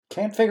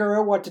Can't figure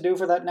out what to do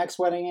for that next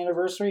wedding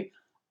anniversary?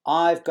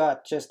 I've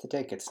got just the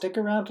ticket. Stick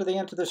around to the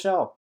end of the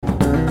show.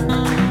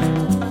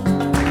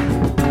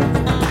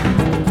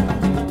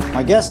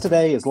 My guest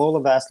today is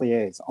Lola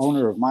Vasliez,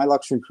 owner of My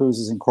Luxury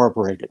Cruises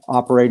Incorporated,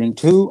 operating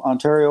two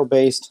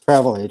Ontario-based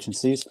travel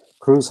agencies,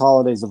 Cruise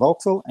Holidays of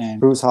Oakville and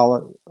Cruise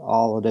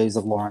Holidays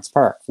of Lawrence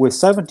Park. With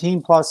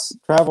 17 plus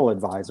travel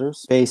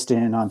advisors based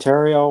in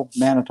Ontario,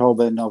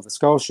 Manitoba, and Nova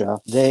Scotia,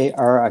 they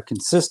are a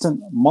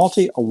consistent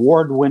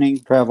multi-award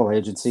winning travel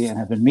agency and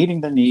have been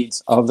meeting the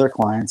needs of their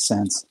clients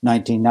since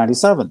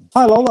 1997.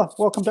 Hi Lola,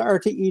 welcome to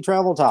RTE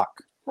Travel Talk.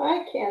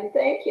 Hi Ken,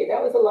 thank you.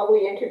 That was a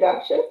lovely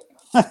introduction.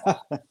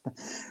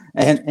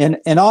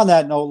 And on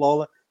that note,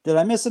 Lola, did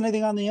I miss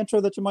anything on the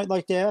intro that you might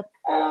like to add?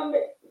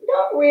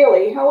 Not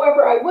really.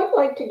 However, I would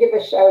like to give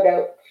a shout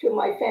out to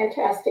my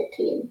fantastic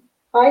team.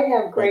 I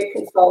have great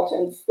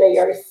consultants. They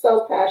are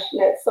so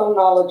passionate, so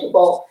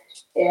knowledgeable,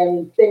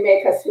 and they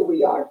make us who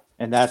we are.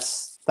 And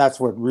that's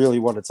what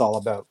it's all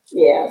about.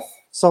 Yes.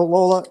 So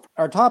Lola,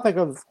 our topic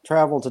of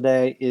travel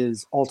today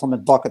is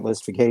ultimate bucket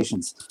list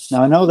vacations.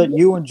 Now I know that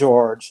you and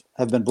George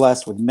have been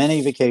blessed with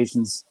many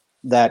vacations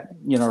that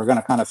are going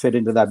to kind of fit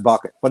into that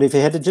bucket. But if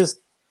you had to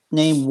just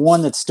name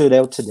one that stood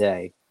out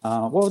today,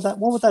 what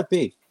would that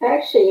be?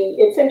 Actually,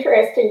 it's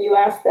interesting you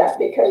asked that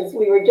because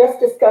we were just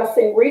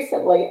discussing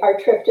recently our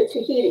trip to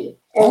Tahiti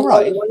and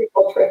what a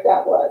wonderful trip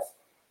that was.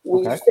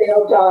 We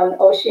sailed on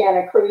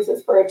Oceania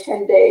Cruises for a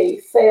 10-day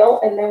sail,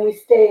 and then we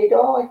stayed,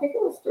 I think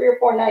it was 3 or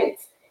 4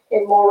 nights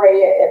in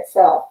Moorea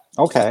itself.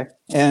 Okay.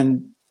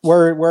 And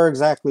where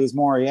exactly is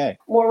Moorea?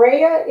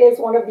 Moorea is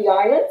one of the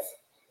islands.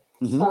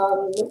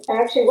 Mm-hmm.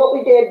 Actually, what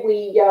we did,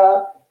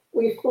 you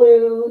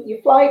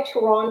fly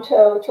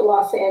Toronto to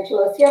Los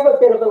Angeles. You have a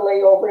bit of a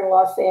layover in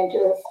Los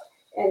Angeles,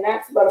 and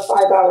that's about a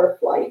 5-hour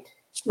flight.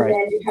 Right.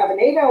 And then you have an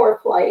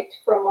 8-hour flight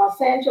from Los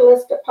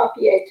Angeles to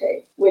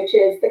Papeete, which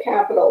is the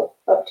capital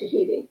of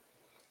Tahiti.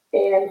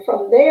 And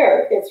from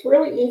there, it's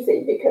really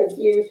easy because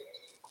you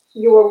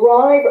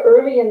arrive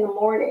early in the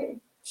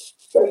morning.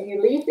 So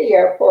you leave the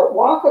airport,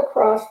 walk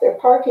across their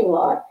parking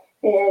lot,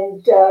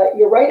 and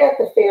you're right at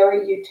the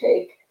ferry. You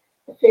take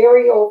the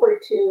ferry over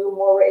to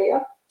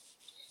Moorea,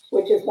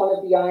 which is one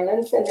of the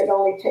islands, and it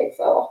only takes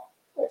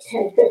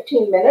 10,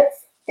 15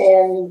 minutes.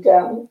 And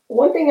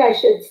one thing I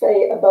should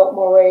say about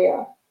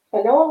Moorea,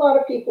 I know a lot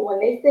of people, when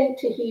they think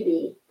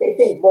Tahiti, they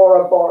think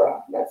Bora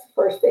Bora. That's the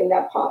first thing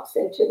that pops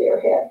into their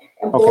head.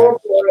 And Bora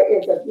Bora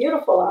is a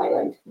beautiful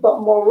island,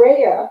 but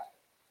Moorea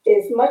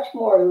is much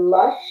more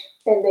lush,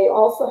 and they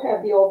also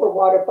have the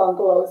overwater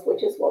bungalows,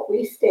 which is what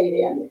we stayed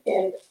in.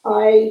 And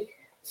I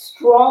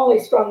strongly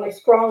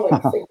suggest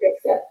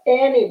that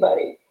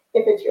anybody,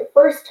 if it's your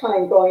first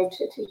time going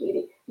to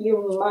Tahiti,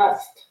 you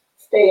must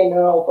stay in an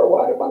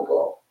overwater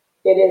bungalow.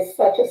 It is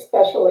such a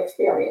special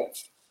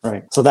experience.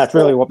 Right. So that's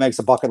really what makes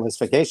a bucket list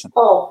vacation.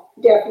 Oh,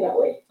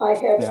 definitely. I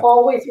have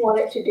always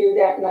wanted to do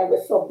that, and I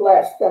was so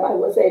blessed that I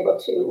was able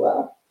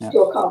to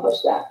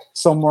accomplish that.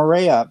 So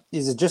Moorea,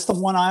 is it just the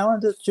one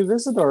island that you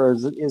visit, or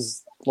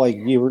is like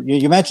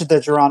you mentioned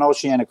that you're on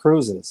Oceania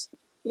Cruises?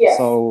 Yes.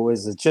 So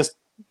is it just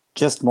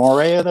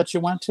Moorea that you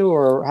went to,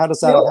 or how does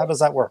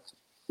that work?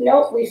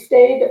 No, we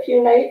stayed a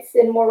few nights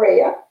in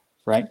Moorea.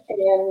 Right.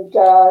 And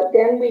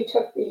then we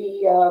took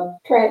the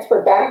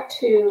transfer back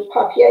to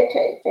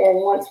Papeete.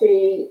 And once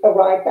we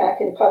arrived back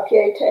in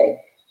Papeete,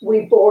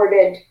 we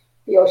boarded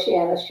the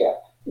Oceania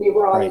ship. We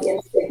were on the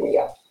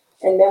Insignia.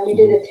 And then we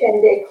did a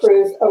 10-day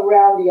cruise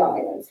around the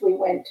islands. We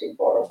went to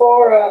Bora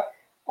Bora,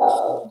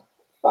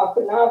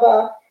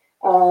 Fakunava,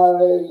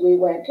 we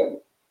went to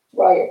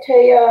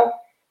Raiatea.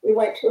 We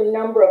went to a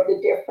number of the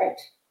different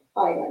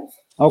islands.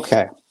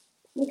 Okay.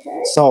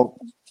 So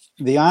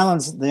the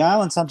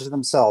islands unto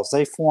themselves,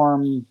 they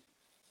form,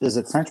 is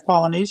it French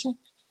Polynesia?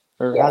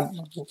 Or yes.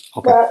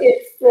 Well,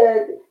 it's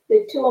the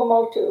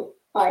Tuamotu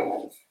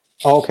Islands.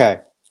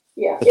 Okay.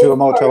 Yeah. The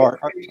Tuamotu are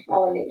French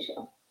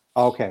Polynesia.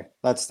 Okay.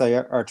 That's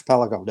the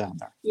archipelago down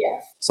there.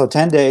 Yes. So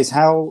 10 days,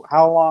 how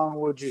long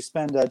would you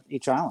spend at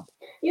each island?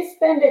 You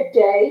spend a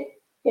day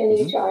in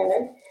each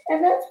island,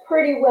 and that's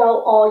pretty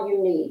well all you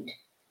need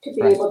to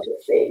be able to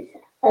see.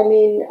 I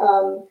mean,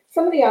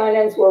 some of the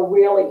islands were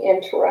really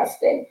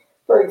interesting.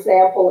 For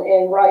example,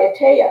 in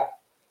Raiatea,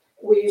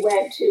 we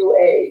went to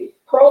a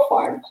pearl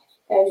farm,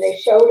 and they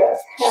showed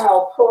us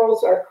how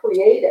pearls are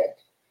created.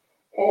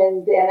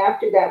 And then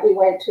after that, we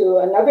went to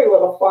another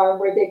little farm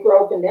where they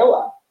grow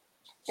vanilla,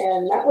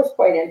 and that was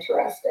quite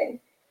interesting.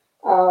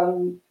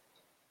 When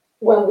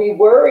we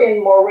were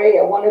in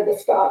Moorea, one of the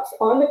stops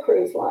on the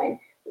cruise line,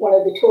 one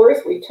of the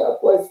tours we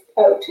took was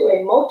out to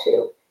a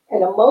motu.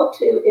 And a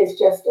motu is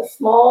just a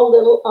small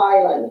little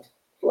island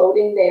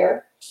floating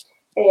there.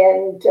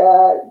 And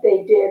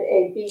they did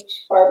a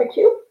beach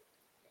barbecue.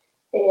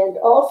 And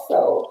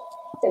also,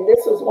 and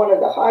this was one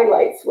of the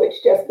highlights,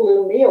 which just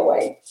blew me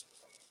away,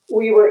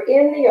 we were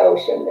in the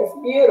ocean, this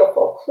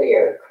beautiful,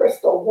 clear,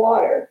 crystal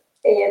water.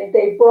 And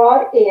they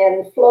brought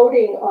in,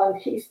 floating on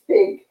these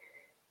big,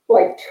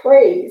 like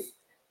trays,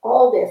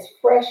 all this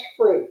fresh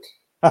fruit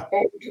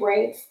and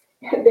drinks.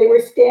 And they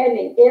were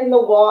standing in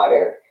the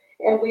water.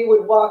 and we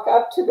would walk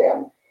up to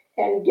them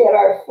and get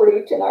our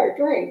fruit and our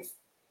drinks.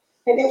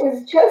 And it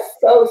was just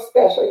so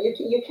special.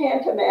 You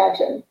can't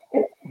imagine.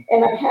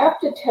 And I have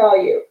to tell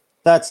you,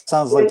 That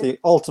sounds like when,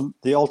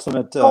 the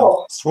ultimate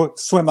oh,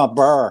 swim up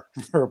bar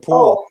or a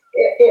pool. oh,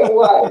 it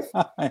was.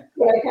 But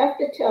I have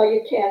to tell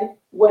you, Ken,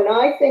 when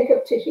I think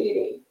of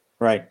Tahiti,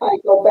 Right. I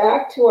go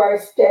back to our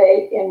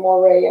stay in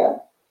Moorea,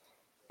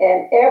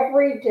 and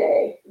every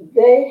day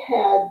they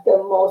had the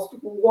most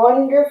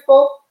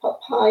wonderful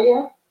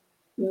papaya,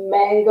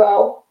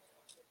 mango,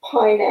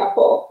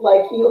 pineapple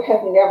like you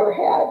have never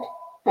had.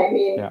 I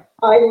mean, Yeah.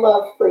 I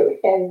love fruit,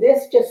 and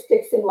this just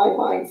sticks in my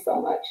mind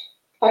so much.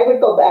 I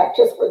would go back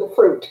just for the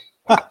fruit.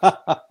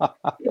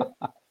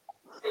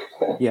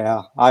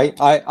 Yeah,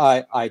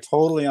 I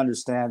totally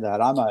understand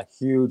that. I'm a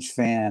huge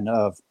fan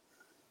of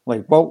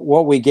like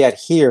what we get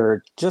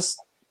here. Just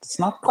it's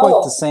not quite the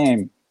Oh,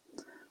 same.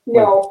 Like,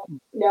 no,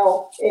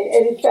 no.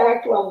 In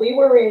fact, when we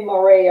were in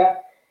Moorea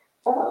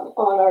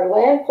on our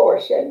land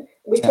portion,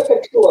 we yeah, took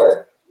a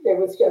tour.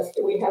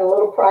 We had a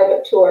little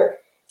private tour.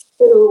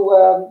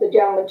 Who the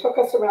gentleman took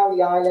us around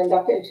the island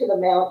up into the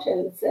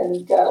mountains,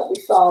 and we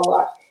saw a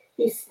lot.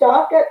 He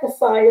stopped at the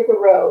side of the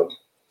road,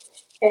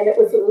 and it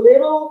was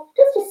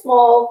just a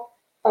small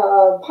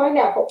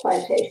pineapple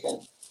plantation.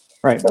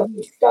 right. So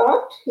he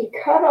stopped, he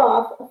cut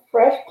off a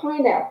fresh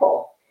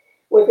pineapple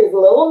with his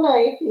little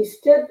knife. He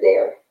stood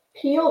there,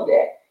 peeled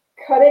it,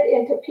 cut it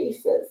into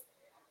pieces.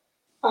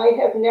 I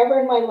have never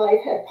in my life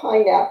had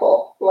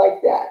pineapple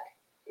like that.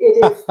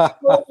 It is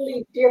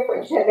totally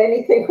different than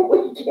anything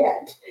we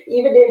get,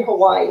 even in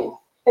Hawaii.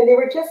 And they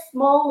were just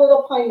small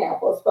little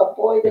pineapples, but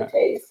boy, the Yeah.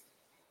 taste,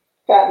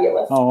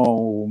 fabulous.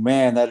 Oh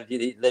man,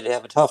 they'd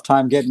have a tough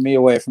time getting me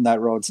away from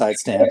that roadside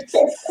stand.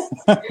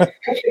 I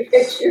can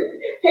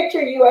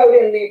picture you out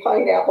in the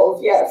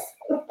pineapples, yes.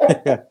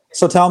 Yeah.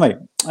 So tell me,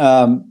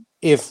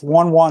 if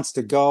one wants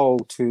to go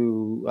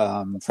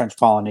to French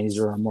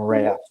Polynesia or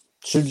Moorea,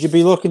 should you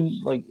be looking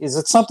like? Is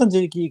it something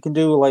that you can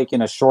do like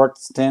in a short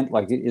stint?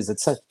 Like, is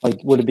it like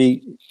would it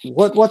be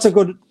what's a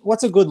good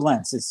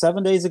length? Is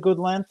 7 days a good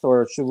length,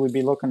 or should we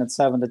be looking at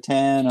 7 to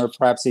 10, or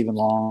perhaps even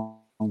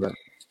longer?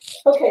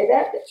 Okay,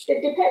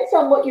 it depends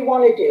on what you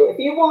want to do. If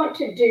you want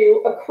to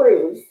do a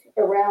cruise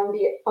around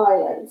the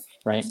islands,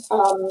 Right.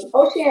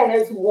 Oceania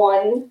is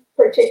one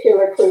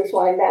particular cruise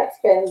line that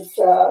spends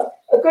a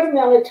good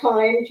amount of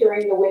time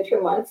during the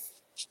winter months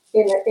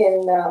in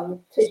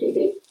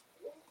Tahiti.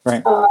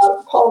 Right.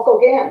 Paul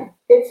Gauguin,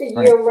 it's a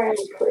Right. year-round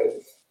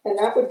cruise, and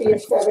that would be a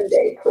Right.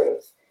 7-day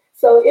cruise.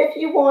 So if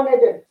you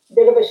wanted a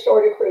bit of a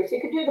shorter cruise, you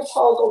could do the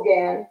Paul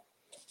Gauguin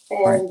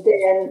Right. and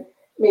then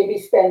maybe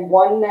spend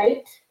one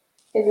night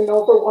in an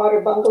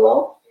overwater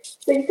bungalow.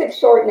 So you could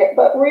shorten it,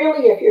 but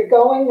really, if you're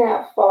going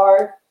that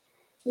far,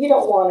 you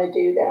don't want to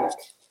do that.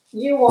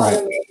 You want Right.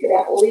 to make it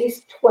at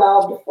least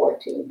 12 to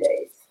 14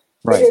 days.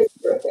 It Right. is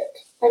worth it.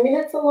 I mean,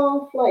 it's a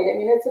long flight. I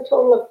mean, it's a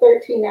total of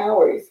 13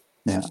 hours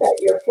Yeah. that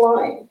you're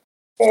flying.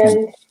 Yeah.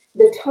 And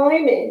the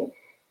timing,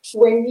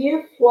 when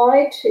you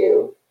fly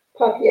to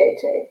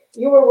Papeete,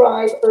 you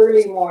arrive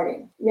early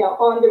morning. Now,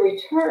 on the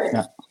return,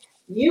 Yeah.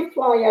 you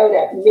fly out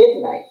at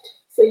midnight.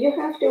 So you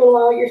have to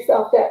allow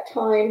yourself that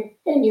time,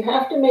 and you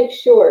have to make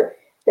sure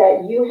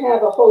that you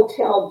have a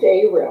hotel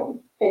day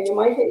room, and you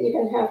might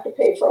even have to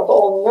pay for a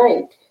whole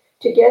night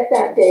to get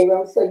that day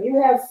room. So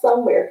you have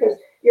somewhere, because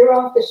you're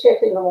off the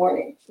ship in the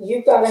morning.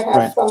 You've got to have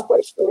Right.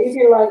 someplace to leave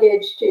your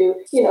luggage to,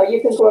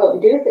 you can go out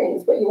and do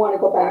things, but you want to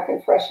go back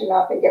and freshen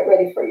up and get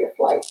ready for your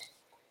flight.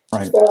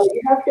 Right. So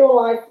you have to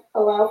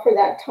allow for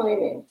that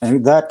timing.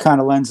 And that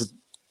kind of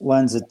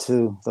lends it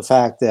to the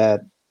fact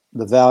that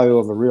the value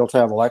of a real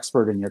travel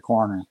expert in your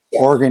corner,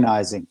 Yes.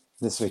 organizing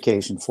this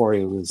vacation for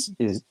you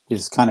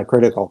is kind of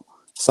critical.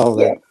 So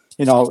that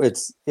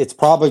Yes. it's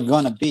probably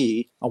going to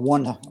be a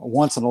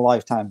once in a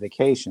lifetime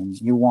vacation.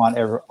 You want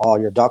all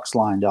your ducks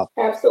lined up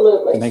to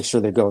Absolutely. make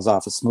sure that it goes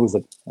off as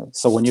smoothly.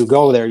 So when you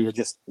go there,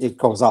 it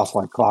goes off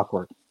like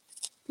clockwork.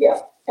 Yeah,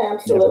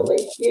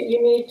 absolutely.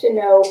 You need to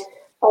know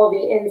all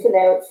the ins and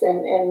outs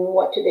and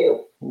what to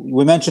do.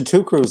 We mentioned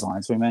two cruise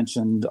lines. We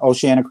mentioned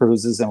Oceania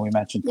Cruises and we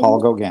mentioned Paul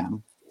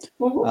Gauguin.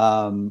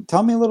 Mhm.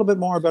 Tell me a little bit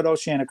more about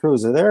Oceania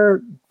Cruises.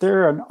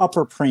 They're an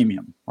upper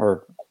premium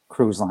or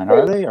cruise line,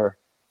 are they? Or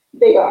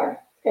They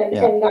are. And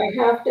yeah, and I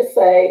have to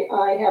say,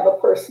 I have a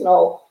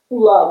personal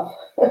love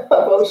of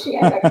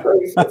Oceania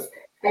cruises.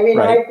 I mean,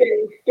 right.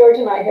 George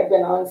and I have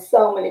been on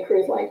so many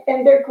cruise lines,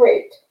 and they're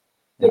great.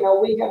 Yeah.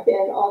 We have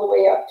been all the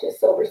way up to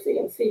Silversea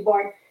and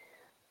Seabourn.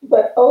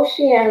 But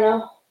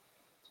Oceania,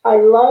 I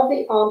love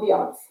the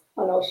ambiance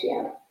on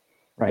Oceania.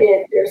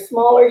 Right. They're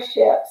smaller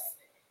ships.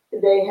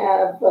 They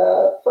have,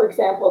 for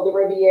example, the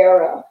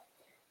Riviera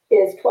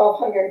is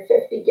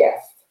 1,250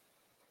 guests.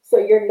 So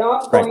you're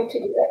not Right. going to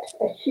get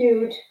a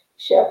huge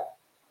ship,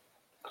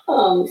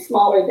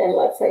 smaller than,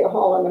 let's say, a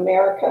Holland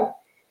America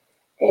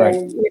Right.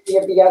 and many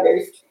of the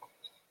others.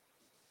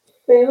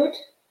 Food,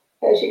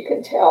 as you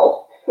can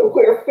tell,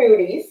 we're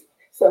foodies.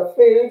 So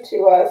food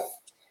to us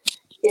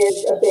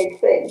is a big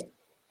thing.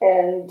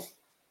 And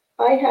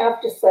I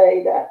have to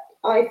say that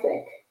I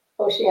think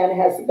Oceania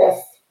has the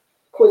best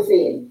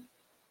cuisine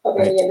of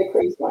Right. any of the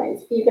cruise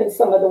lines, even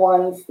some of the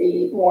ones,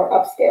 the more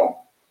upscale.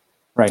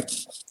 Right.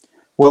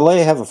 Well,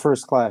 they have a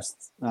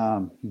first-class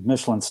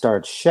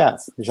Michelin-starred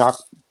chef,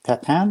 Jacques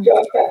Pepin.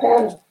 Jacques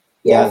Pepin,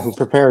 Yeah, yes, who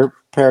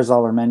prepares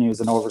all their menus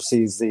and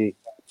oversees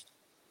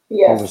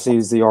yes,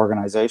 the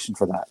organization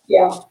for that.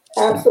 yeah,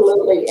 Yeah.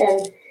 absolutely.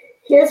 And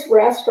his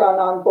restaurant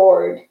on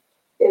board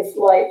is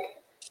like,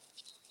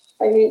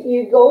 I mean,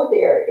 you go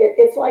there,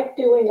 it's like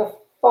doing a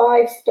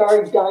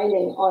five-star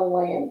dining on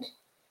land,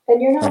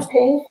 and you're Right. not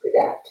paying for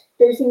that.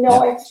 There's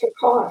no Yeah. extra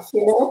cost,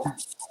 you know?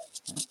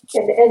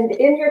 And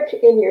in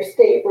your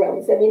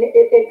staterooms, I mean,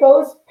 it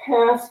goes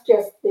past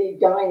just the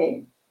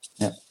dining.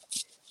 Yeah.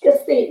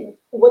 Just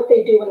what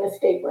they do in the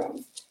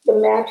staterooms, the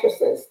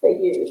mattresses they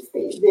use,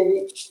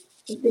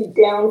 the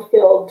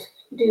down-filled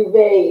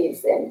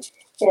duvets and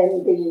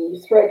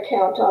the thread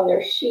count on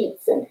their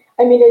sheets. And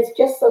I mean, it's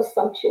just so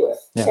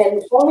sumptuous. Yeah.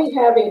 And only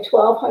having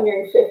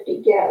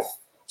 1,250 guests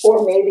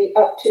or maybe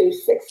up to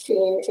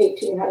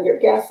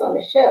 1,800 guests on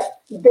the ship,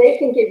 they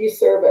can give you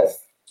service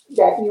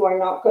that you are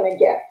not going to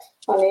get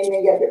on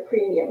any other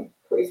premium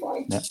cruise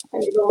line. Yeah. I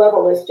mean, the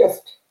level is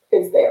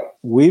there.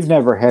 We've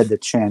never had the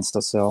chance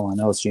to sail on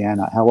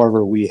Oceania.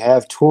 However, we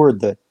have toured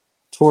the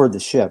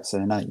ships,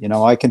 and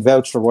I can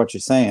vouch for what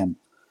you're saying.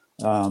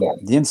 Yeah.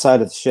 The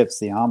inside of the ships,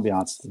 the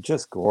ambiance, they're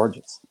just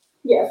gorgeous.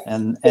 Yes.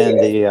 And it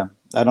is. the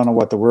I don't know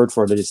what the word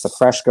for it is. The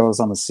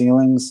frescoes on the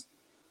ceilings,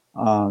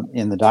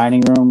 in the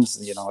dining rooms.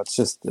 It's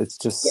just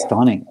Yeah.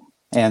 stunning,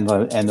 and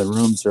the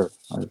rooms are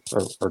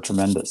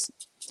tremendous.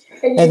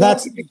 And And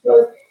that's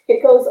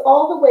it goes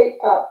all the way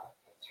up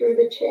through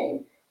the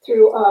chain,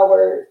 through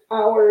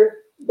our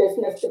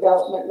business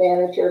development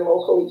manager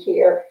locally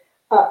here,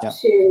 up Yeah.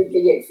 to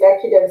the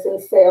executives in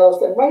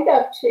sales, and right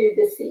up to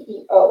the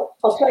CEO.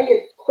 I'll tell you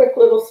a quick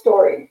little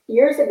story.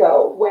 Years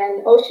ago,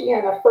 when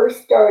Oceania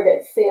first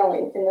started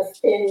sailing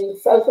in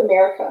South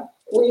America,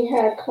 we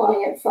had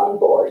clients on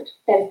board,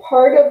 and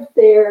part of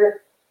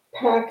their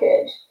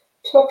package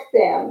took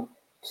them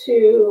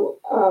to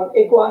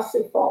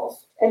Iguazu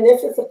Falls. And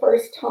this is the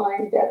first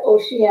time that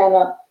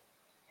Oceania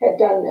had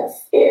done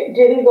this. It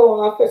didn't go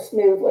off as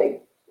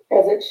smoothly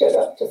as it should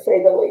have, to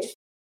say the least.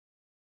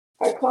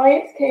 Our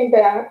clients came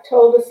back,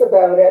 told us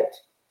about it.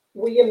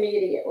 We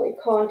immediately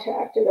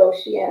contacted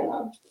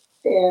Oceania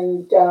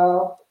and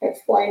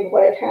explained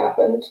what had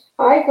happened.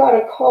 I got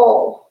a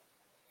call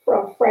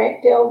from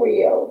Frank Del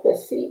Rio, the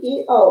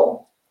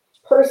CEO,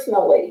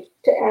 personally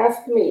to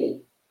ask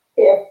me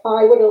if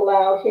I would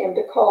allow him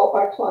to call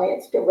our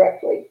clients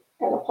directly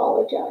and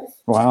apologize.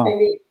 wow. I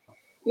mean,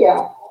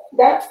 yeah,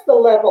 that's the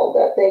level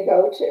that they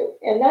go to.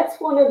 And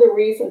that's one of the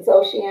reasons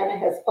Oceania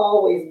has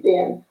always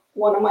been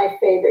one of my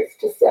favorites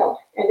to sell.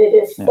 And it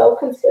is so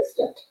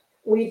consistent.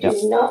 We do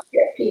not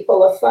get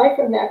people, aside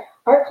from that,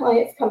 our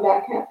clients come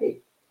back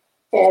happy.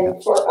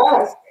 And for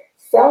us,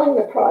 selling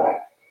the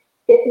product,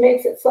 it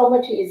makes it so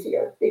much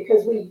easier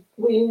because we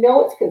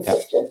know it's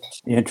consistent.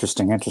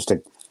 Interesting.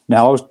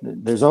 Now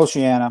there's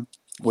Oceania,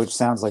 which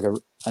sounds like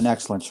an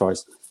excellent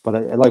choice. But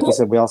like you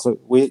said, we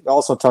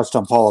also touched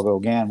on Paul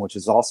Gauguin, which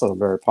is also a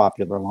very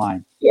popular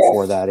line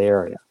for that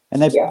area,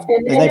 and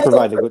they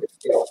provide a good.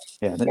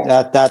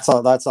 That's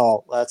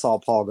all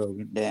Paul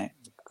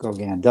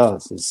Gauguin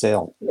does is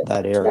sail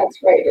that area. That's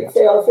right. It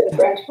sails in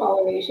French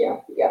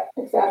Polynesia. Yeah,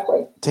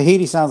 exactly.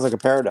 Tahiti sounds like a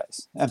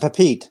paradise, and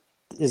Papeete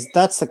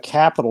that's the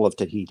capital of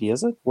Tahiti,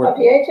 is it?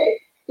 Papeete,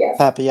 yes.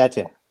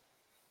 Papeete.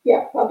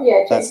 Yeah,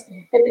 Papeete.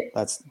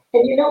 That's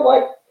and you know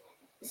what?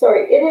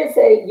 Sorry, it is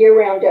a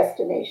year-round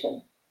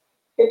destination.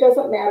 It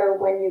doesn't matter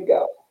when you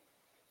go.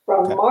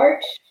 From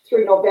March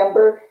through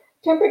November,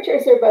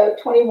 temperatures are about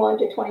 21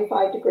 to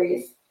 25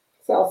 degrees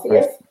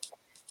Celsius. Right.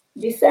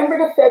 December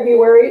to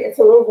February, it's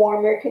a little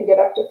warmer, it can get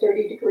up to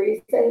 30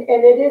 degrees, and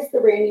it is the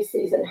rainy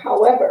season.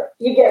 However,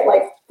 you get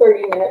like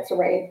 30 minutes of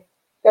rain.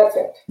 That's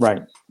it.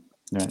 Right.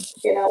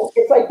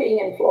 It's like being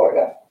in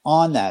Florida.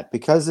 On that,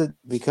 because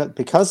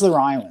they're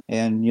island,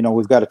 and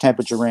we've got a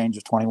temperature range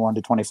of 21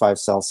 to 25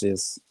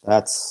 Celsius.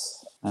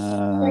 That's up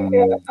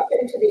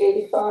into the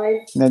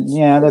 85.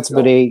 Yeah, that's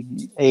about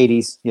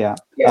 80s. Yeah.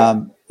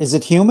 Is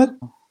it humid?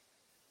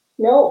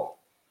 No.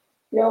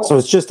 So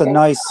it's just a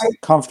nice,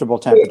 comfortable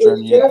temperature.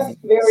 It's just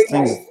very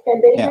nice.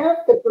 And they have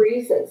the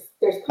breezes.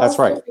 There's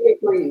constantly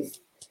a breeze.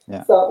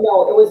 Yeah. So,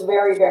 no, it was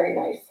very, very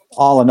nice.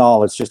 All in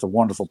all, it's just a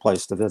wonderful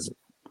place to visit.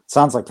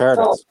 Sounds like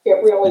paradise. Oh,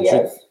 it really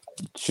is.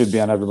 Should be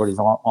on everybody's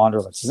honor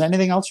list. Is there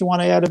anything else you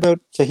want to add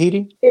about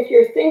Tahiti? If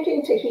you're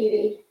thinking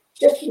Tahiti,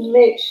 just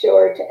make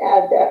sure to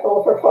add that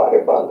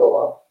overwater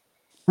bungalow.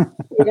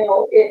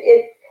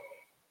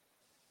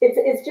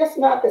 It's just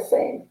not the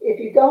same. If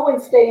you go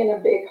and stay in a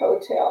big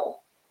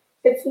hotel,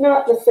 it's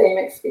not the same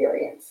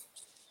experience.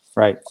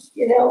 Right.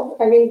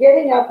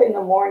 Getting up in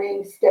the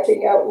morning,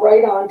 stepping out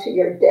right onto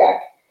your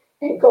deck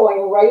and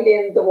going right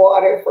in the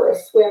water for a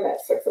swim at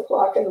 6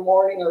 o'clock in the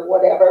morning or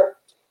whatever,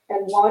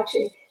 and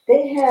watching.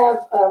 They have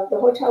the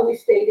hotel we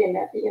stayed in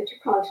at the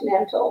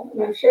Intercontinental,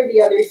 and I'm sure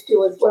the others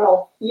do as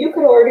well. You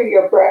could order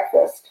your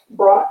breakfast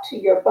brought to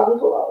your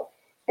bungalow,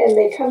 and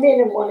they come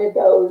in one of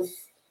those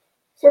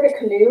sort of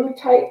canoe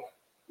type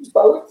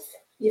boats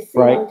you see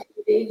Right. on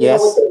TV, with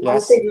Yes. the one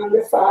Yes. thing on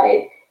the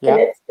side, and Yeah.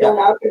 it's Yeah. done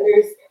up, and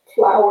there's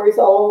flowers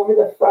all over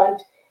the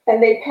front,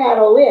 and they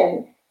paddle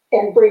in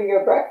and bring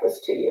your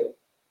breakfast to you.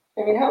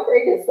 I mean, how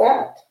great is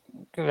that?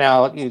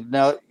 Now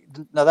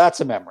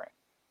that's a memory.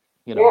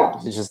 Yeah,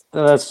 Those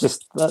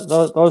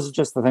are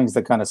just the things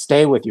that kind of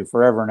stay with you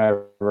forever and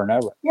ever and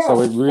ever. yeah.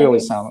 So it I really mean,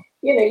 sounds,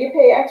 you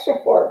pay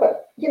extra for it,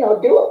 but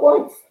do it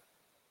once.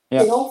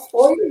 yeah, Don't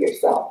spoil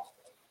yourself.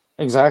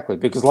 exactly,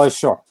 because life's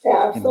short.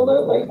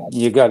 Absolutely.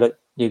 You got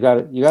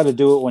to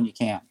do it when you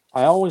can.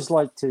 I always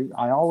like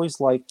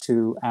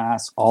to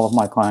ask all of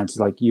my clients,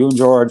 like, you and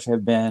George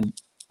have been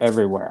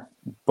everywhere,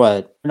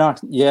 but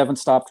you haven't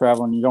stopped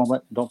traveling. You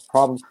don't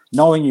probably,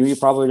 knowing you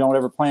probably don't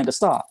ever plan to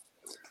stop.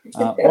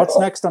 What's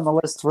next on the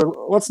list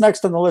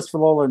for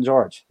Lola and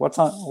George? What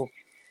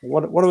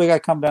do we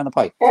got coming down the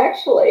pipe?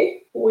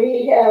 Actually,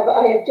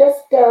 I have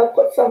just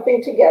put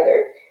something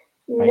together.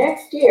 Right.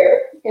 Next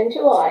year in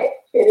July,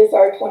 it is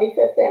our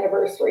 25th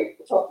anniversary.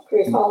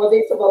 Cruise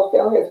Holidays of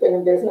Oakville has been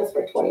in business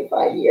for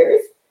 25 years.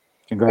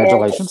 And to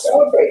Congratulations.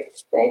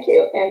 celebrate, thank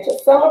you. And to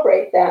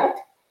celebrate that,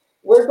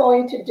 we're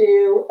going to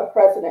do a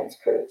President's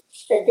Cruise.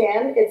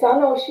 Again, it's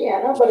on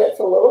Oceania, but it's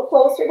a little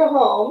closer to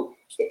home.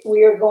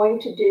 We are going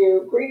to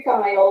do Greek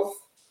Isles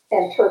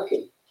and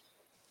Turkey.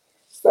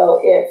 So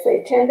it's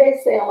a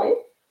 10-day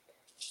sailing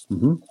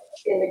Hmm.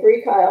 in the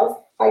Greek Isles.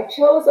 I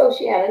chose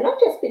Oceania not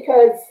just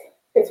because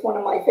it's one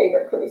of my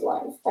favorite cruise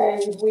lines,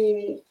 and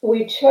we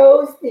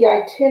chose the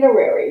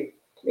itinerary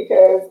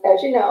because,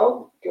 as you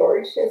know,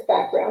 George's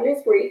background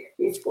is Greek.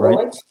 He's Right.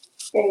 fluent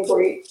in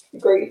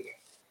Greek.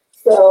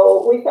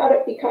 So we thought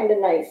it'd be kind of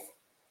nice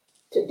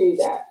to do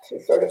that, to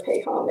sort of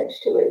pay homage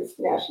to his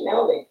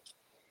nationality.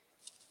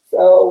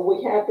 So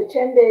we have the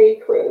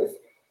 10-day cruise,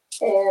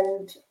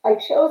 and I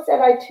chose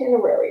that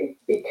itinerary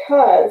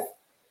because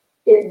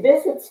it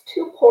visits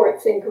two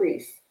ports in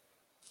Greece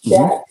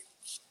that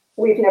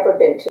we've never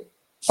been to.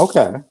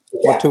 Okay.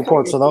 What two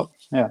ports are those?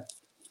 Yeah.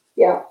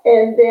 Yeah.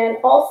 And then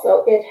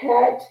also it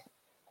had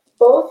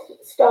both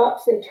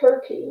stops in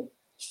Turkey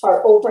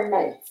are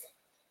overnights.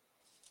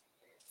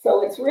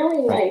 So it's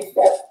really Right. nice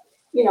that,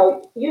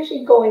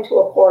 usually go into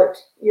a port,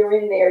 you're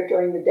in there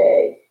during the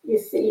day, you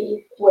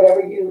see whatever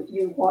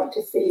you want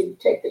to see, you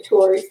take the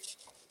tours,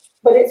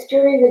 but it's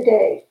during the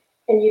day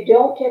and you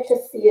don't get to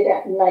see it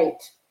at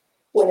night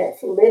when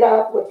it's lit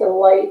up with the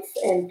lights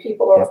and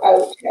people are Yep.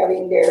 out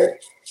having their,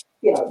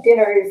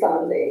 dinners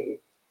on the,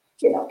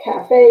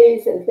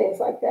 cafes and things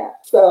like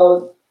that.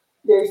 So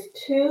there's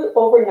two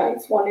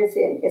overnights. One is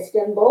in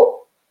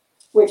Istanbul,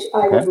 which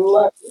I Okay. would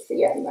love to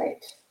see at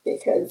night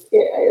because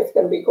it's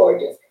going to be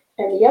gorgeous.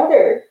 And the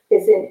other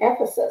is in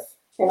Ephesus.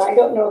 And I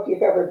don't know if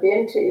you've ever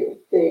been to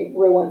the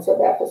ruins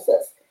of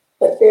Ephesus,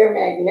 but they're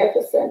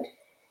magnificent.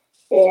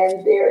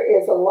 And there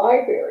is a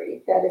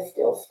library that is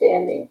still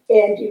standing.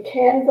 And you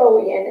can go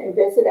in and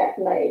visit at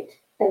night.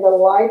 And the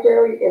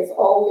library is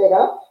all lit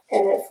up.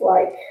 And it's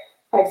like,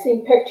 I've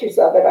seen pictures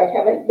of it. I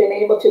haven't been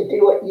able to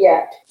do it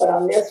yet. But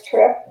on this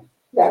trip,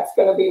 that's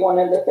going to be one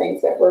of the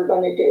things that we're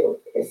going to do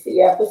is see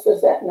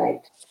Ephesus at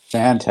night.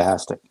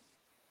 Fantastic.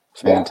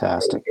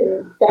 Fantastic. Yeah.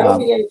 And that'll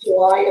be in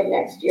July of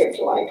next year,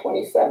 July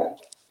 27th.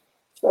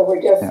 So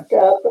we're just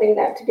putting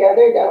that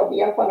together. That'll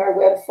be up on our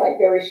website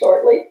very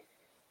shortly.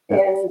 Yeah.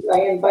 And I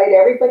invite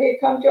everybody to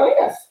come join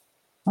us.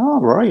 All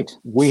right.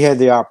 We had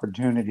the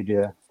opportunity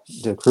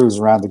to cruise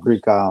around the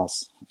Greek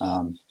Isles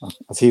a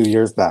few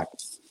years back,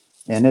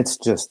 and it's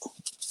just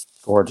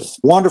gorgeous.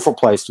 Wonderful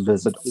place to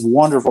visit.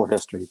 Wonderful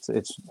history.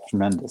 It's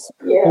tremendous.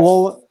 Yeah.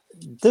 Well,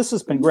 this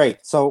has been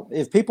great. So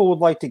if people would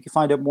like to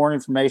find out more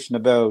information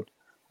about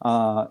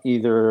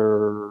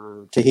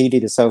either Tahiti,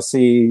 the South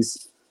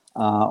Seas,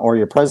 or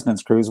your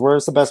President's Cruise,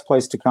 where's the best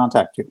place to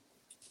contact you?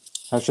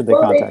 How should they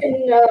contact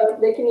you?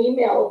 They can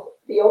email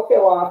the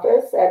Oakville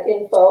office at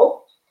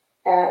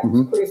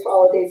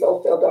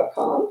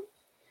info@cruiseholidays.oakville.com.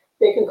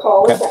 They can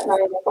call us at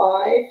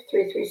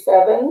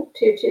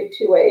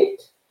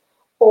 905-337-2228,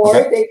 or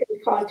they can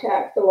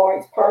contact the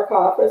Lawrence Park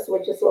office,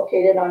 which is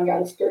located on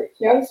Yonge Street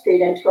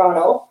in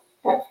Toronto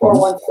at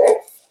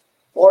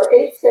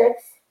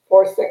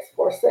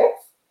 416-486-4646,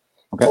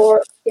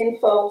 or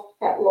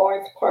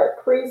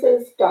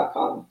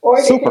info@lawrenceparkcruises.com,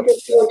 or they can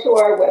just go to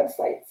our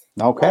websites.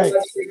 Okay.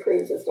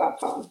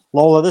 myluxurycruises.com.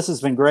 Lola, this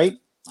has been great.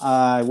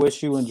 I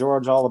wish you and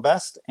George all the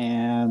best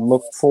and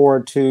look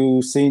forward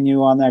to seeing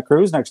you on that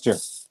cruise next year.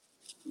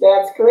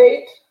 That's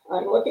great.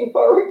 I'm looking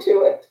forward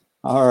to it.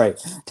 All right.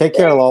 Take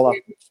care, Lola.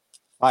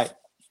 Bye.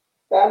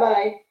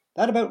 Bye-bye.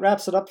 That about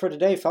wraps it up for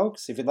today,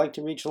 folks. If you'd like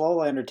to reach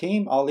Lola and her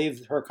team, I'll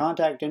leave her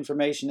contact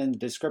information in the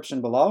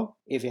description below.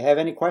 If you have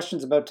any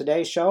questions about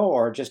today's show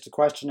or just a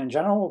question in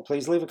general,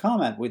 please leave a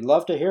comment. We'd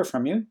love to hear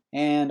from you.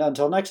 And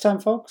until next time,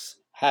 folks,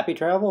 happy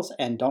travels,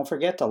 and don't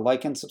forget to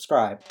like and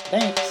subscribe.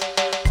 Thanks.